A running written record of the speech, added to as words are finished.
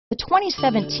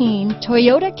2017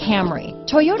 Toyota Camry.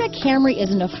 Toyota Camry is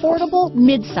an affordable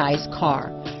mid-size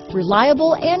car,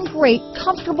 reliable and great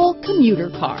comfortable commuter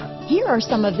car. Here are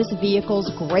some of this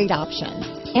vehicle's great options: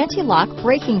 anti-lock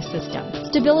braking system,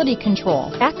 stability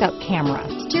control, backup camera,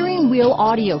 steering wheel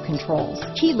audio controls,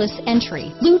 keyless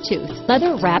entry, Bluetooth,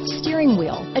 leather-wrapped steering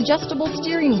wheel, adjustable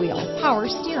steering wheel,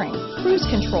 power steering, cruise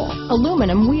control,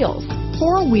 aluminum wheels,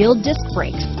 four-wheel disc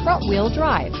brakes, front-wheel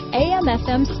drive,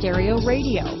 AM/FM stereo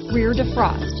radio, rear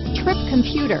defrost, trip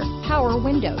computer, power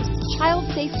windows, child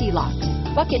safety locks,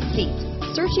 bucket seats.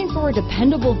 Searching for a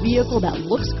dependable vehicle that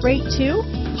looks great too?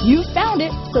 You found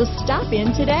it, so stop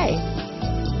in today.